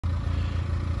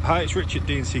Hi, it's Rich at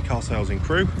D&C Car Sales in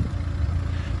Crewe.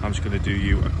 I'm just going to do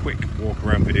you a quick walk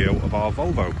around video of our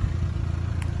Volvo.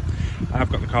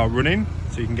 I've got the car running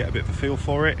so you can get a bit of a feel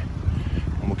for it,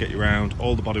 and we'll get you around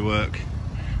all the bodywork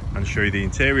and show you the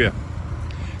interior.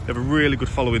 They have a really good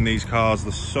following, these cars.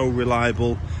 They're so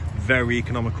reliable, very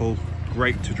economical,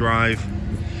 great to drive.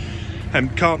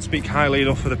 Can't speak highly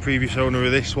enough for the previous owner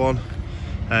of this one.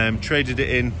 Traded it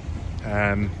in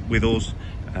with us,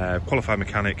 qualified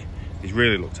mechanic. He's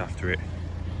really looked after it.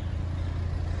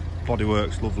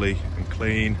 Bodywork's lovely and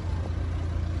clean.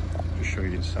 Just show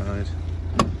you inside.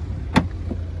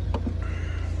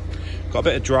 Got a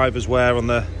bit of driver's wear on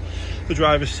the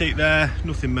driver's seat there,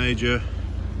 nothing major.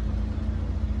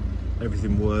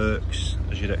 Everything works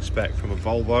as you'd expect from a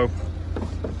Volvo.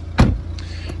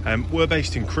 We're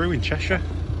based in Crewe in Cheshire,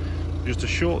 just a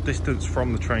short distance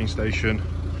from the train station,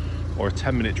 or a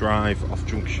 10-minute drive off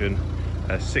junction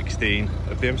 16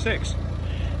 of the M6.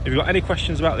 If you've got any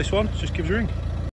questions about this one, just give us a ring.